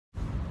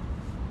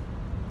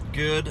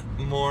Good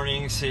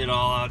morning, See It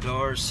All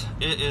Outdoors.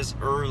 It is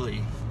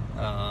early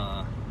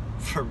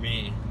for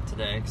me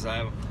today because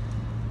I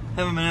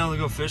haven't been able to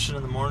go fishing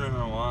in the morning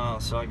in a while,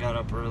 so I got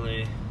up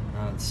early.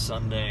 It's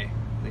Sunday,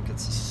 I think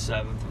it's the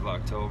 7th of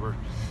October.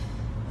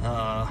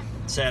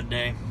 Sad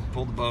day.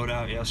 Pulled the boat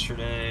out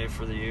yesterday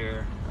for the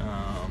year.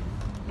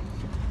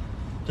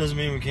 Doesn't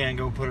mean we can't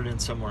go put it in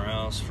somewhere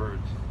else for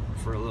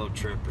a little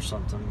trip or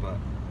something, but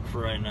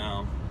for right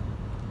now,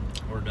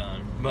 we're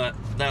done. But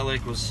that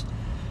lake was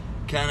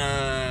kind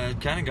of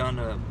gone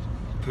to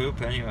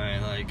poop anyway.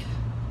 Like,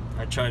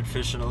 I tried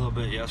fishing a little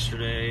bit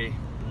yesterday,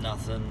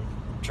 nothing.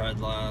 Tried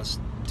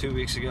last 2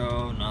 weeks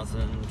ago,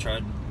 nothing.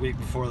 Tried week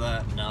before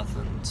that,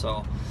 nothing.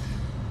 So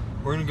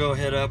we're gonna go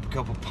hit up a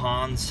couple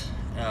ponds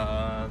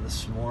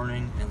this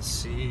morning and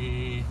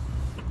see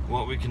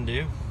what we can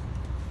do.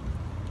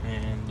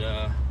 And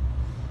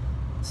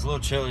it's a little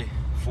chilly,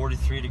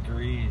 43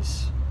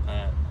 degrees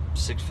at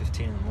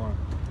 6:15 in the morning.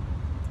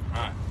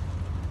 All right.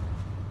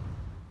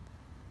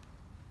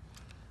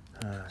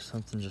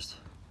 Something just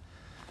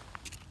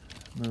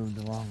moved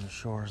along the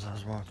shore as I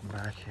was walking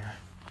back here.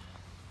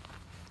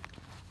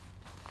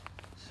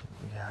 Let's see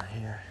what we got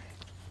here.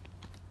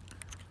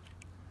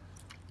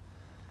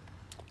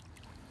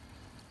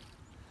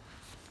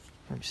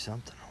 Maybe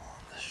something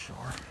along the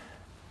shore.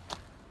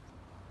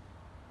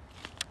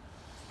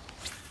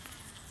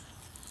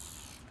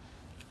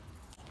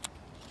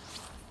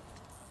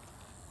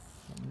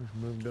 Something just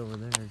moved over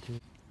there too.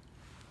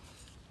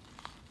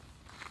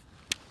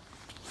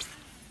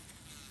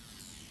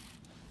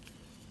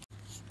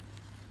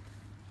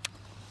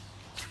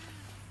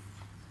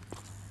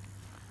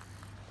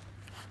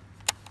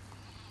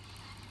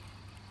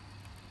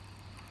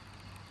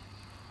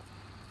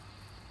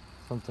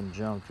 Something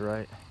jumped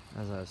right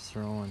as I was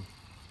throwing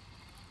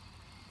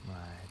my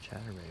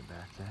chatterbait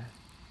back there.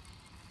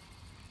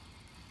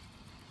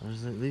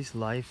 There's at least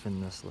life in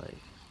this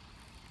lake.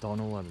 Don't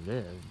know what it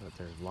is, but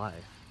there's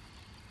life,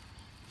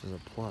 which is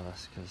a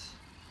plus because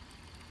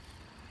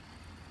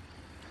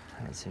I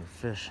haven't seen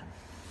fish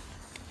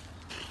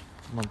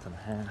in a month and a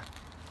half.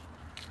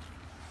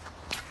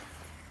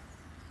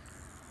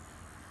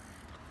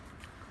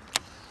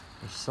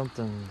 There's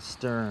something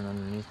stirring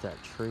underneath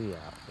that tree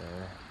out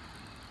there.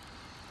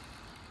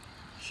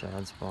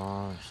 Shad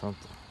spawn or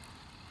something.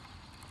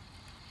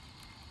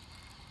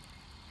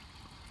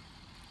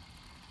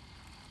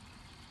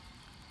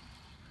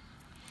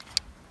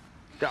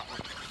 Go.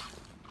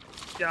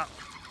 Go.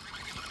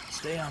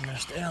 Stay on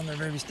there,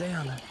 baby. Stay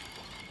on there.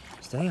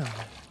 Stay on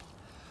there.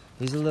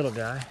 He's a little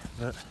guy,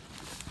 but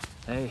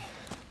hey,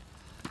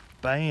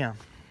 bam.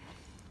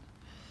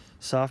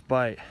 Soft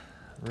bite.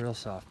 Real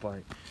soft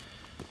bite.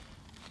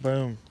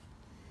 Boom.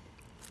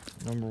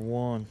 Number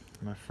one,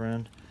 my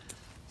friend.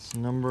 It's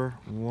number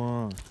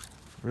one.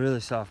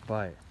 Really soft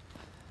bite.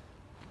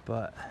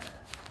 But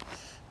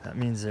that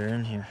means they're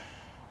in here.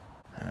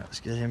 All right, let's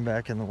get him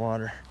back in the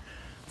water.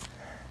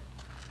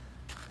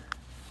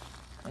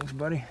 Thanks,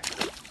 buddy.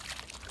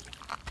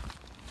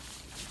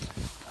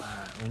 All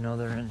right, we know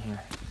they're in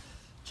here.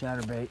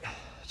 Chatterbait.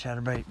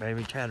 Chatterbait,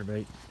 baby.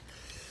 Chatterbait.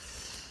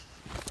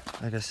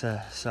 Like I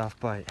said,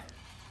 soft bite.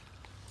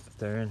 But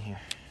they're in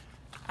here.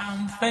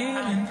 I'm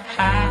feeling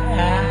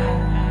high.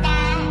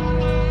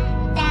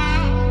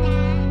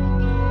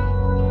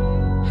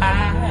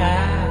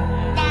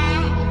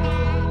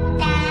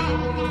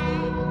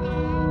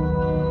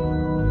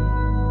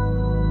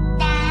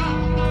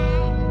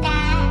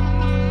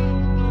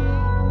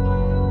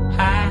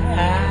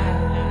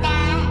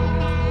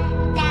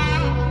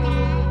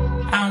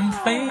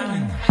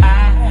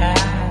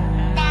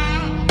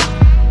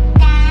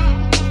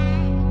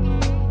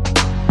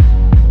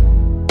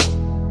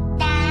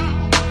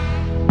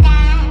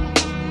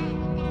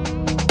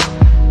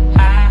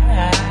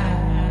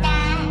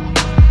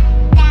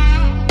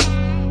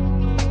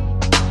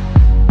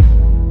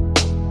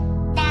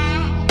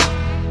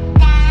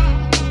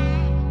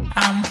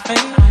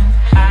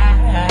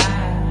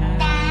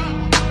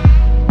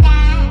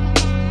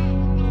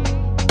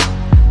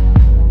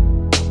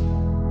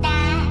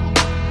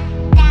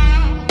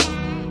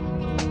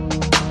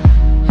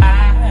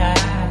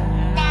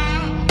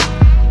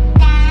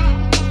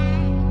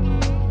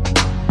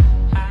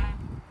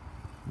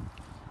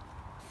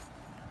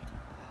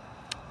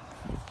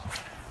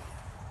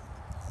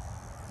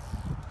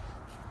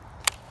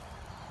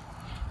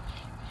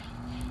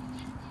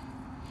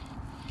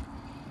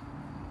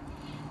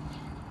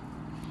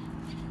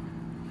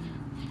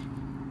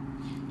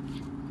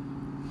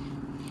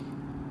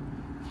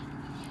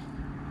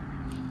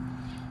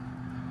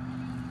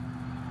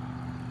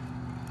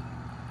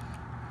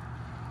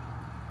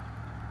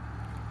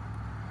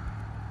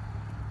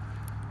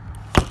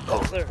 Oh,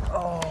 there.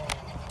 Oh,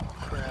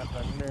 crap.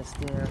 I missed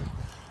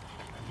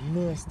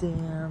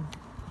him.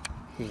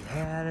 He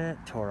had it.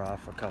 Tore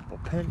off a couple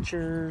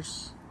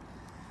pinchers.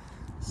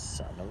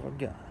 Son of a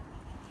gun.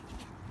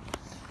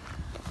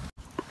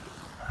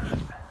 We're going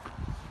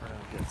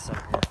to get some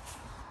here.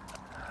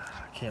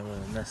 I can't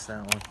believe I missed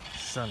that one.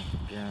 Son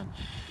of a gun.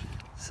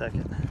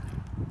 Second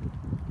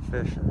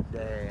fish of the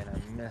day and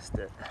I missed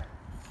it.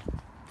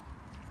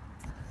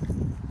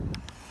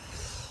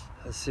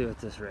 Let's see what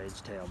this rage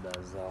tail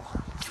does though.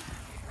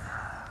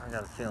 I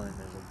got a feeling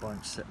there's a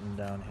bunch sitting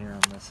down here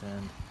on this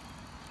end.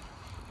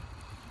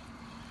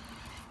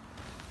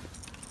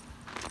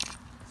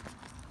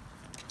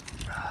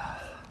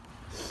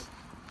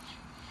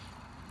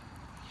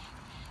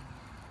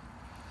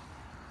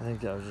 I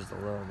think that was just a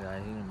little guy.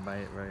 He didn't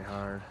bite very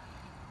hard.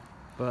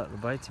 But the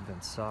bites have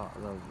been soft.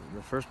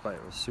 The first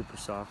bite was super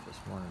soft this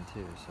morning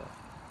too, so.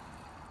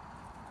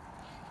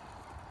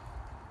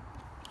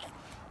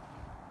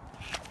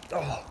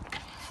 Oh!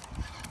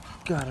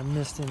 God, I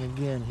missed him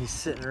again. He's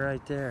sitting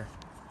right there.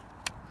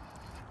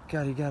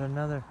 God, he got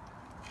another.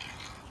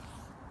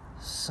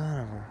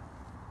 Son of a.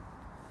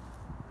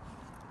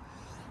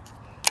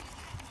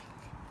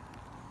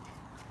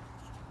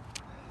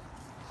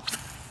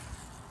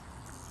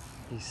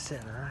 He's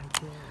sitting right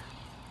there.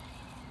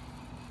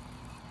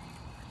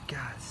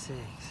 God's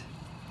sakes.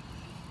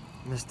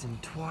 Missed him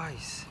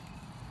twice.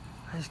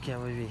 I just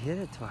can't believe he hit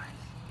it twice.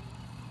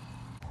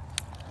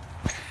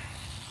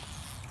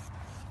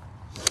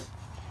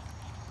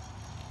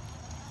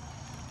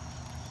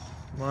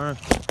 Come on.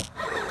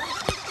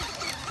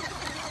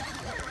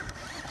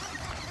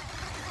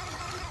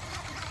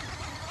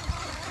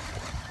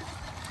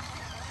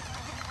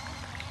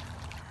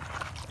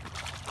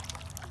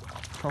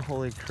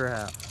 Holy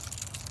crap.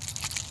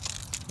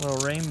 Little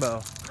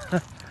rainbow.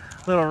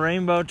 Little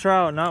rainbow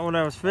trout, not what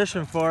I was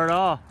fishing for at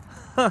all.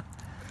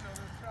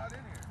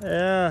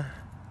 Yeah.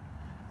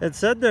 It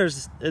said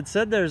there's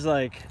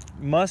like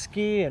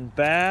muskie and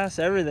bass,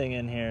 everything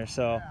in here,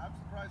 so. Yeah, I'm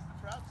surprised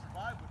the trout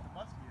survived with the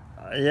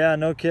muskie in there. Yeah,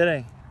 no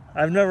kidding.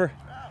 I know,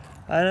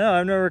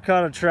 I've never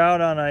caught a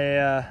trout on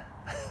a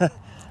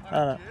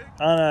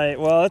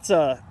well,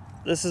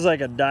 this is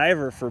like a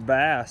diver for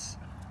bass.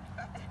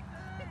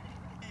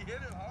 He hit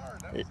it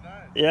hard. That was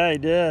nice. Yeah, he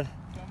did.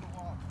 Fun to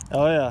watch.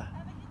 Oh yeah.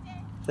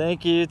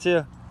 Thank you, you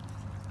too.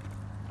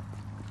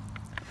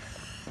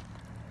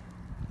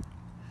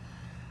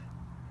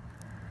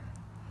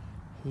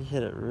 He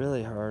hit it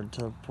really hard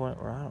to the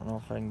point where I don't know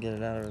if I can get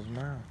it out of his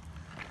mouth.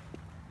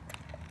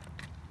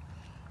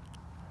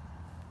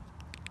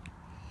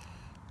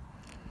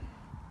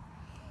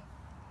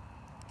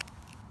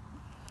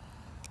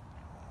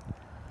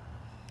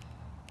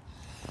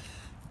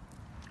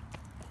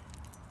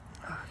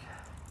 Okay.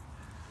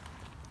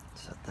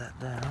 Set that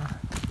down.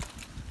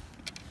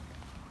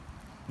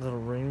 Little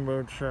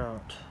rainbow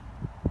trout.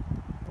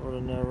 Would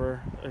have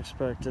never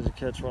expected to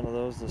catch one of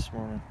those this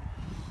morning.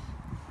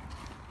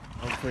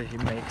 Hopefully he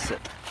makes it.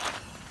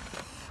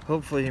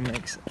 Hopefully he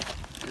makes it.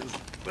 'Cause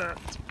that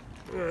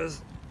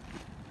was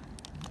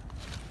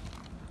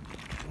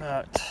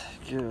not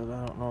good.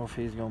 I don't know if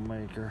he's gonna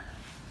make her.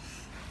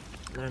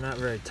 They're not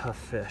very tough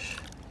fish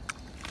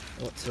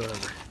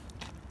whatsoever.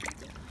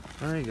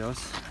 There he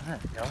goes. There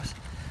he goes.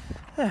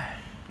 There.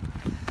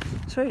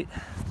 Sweet.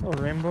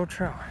 Little rainbow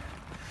trout.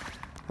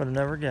 Would have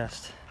never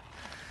guessed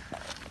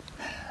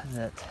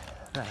that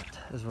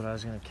is what I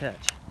was going to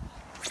catch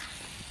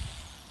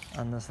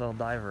on this little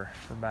diver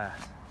for bass.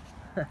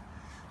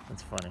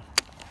 That's funny.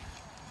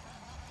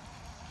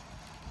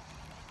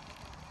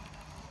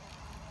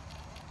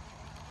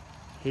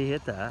 He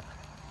hit that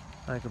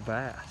like a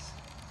bass.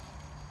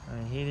 I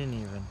mean, he didn't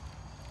even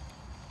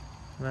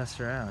mess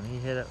around. He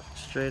hit it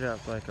straight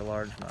up like a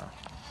largemouth.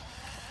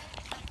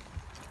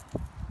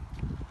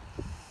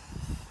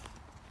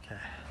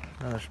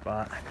 Another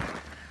spot.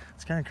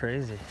 It's kind of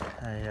crazy.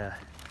 That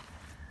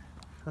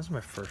was my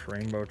first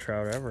rainbow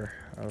trout ever.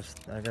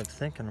 I got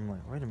thinking, I'm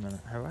like, wait a minute,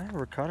 have I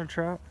ever caught a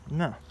trout?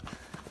 No.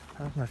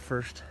 That was my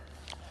first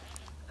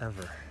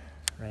ever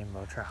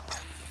rainbow trout.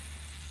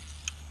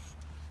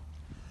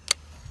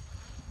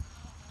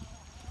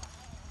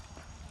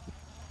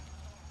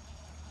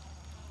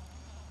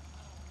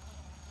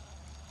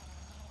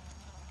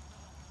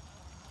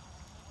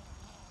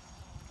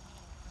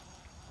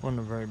 Wasn't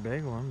a very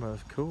big one, but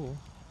it's cool.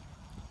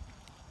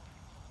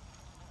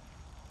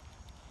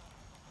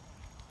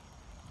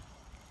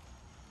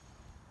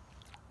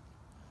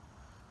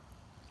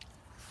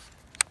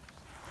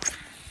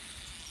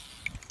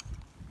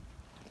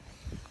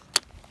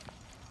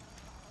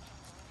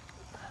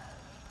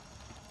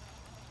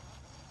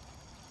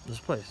 This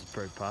place is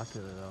pretty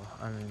popular though.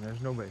 I mean, there's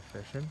nobody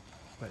fishing,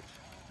 which,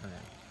 I mean,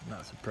 I'm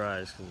not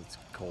surprised because it's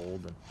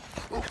cold and,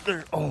 oh,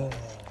 there, oh,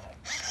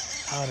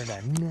 how did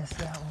I miss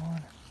that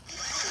one?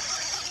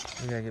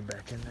 We gotta get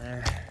back in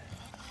there.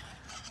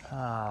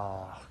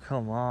 Oh,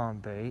 come on,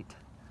 bait.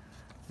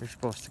 You're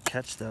supposed to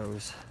catch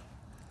those.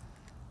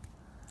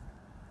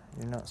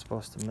 You're not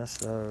supposed to miss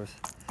those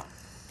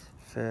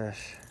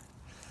fish.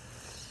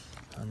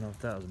 I don't know if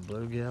that was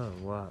bluegill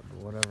or what, but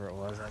whatever it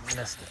was, I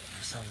missed it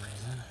for some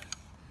reason.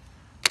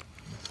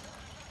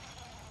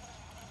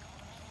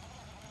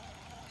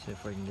 See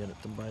if we can get it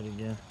to bite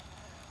again.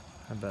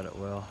 I bet it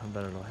will. I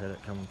bet it'll hit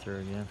it coming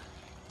through again.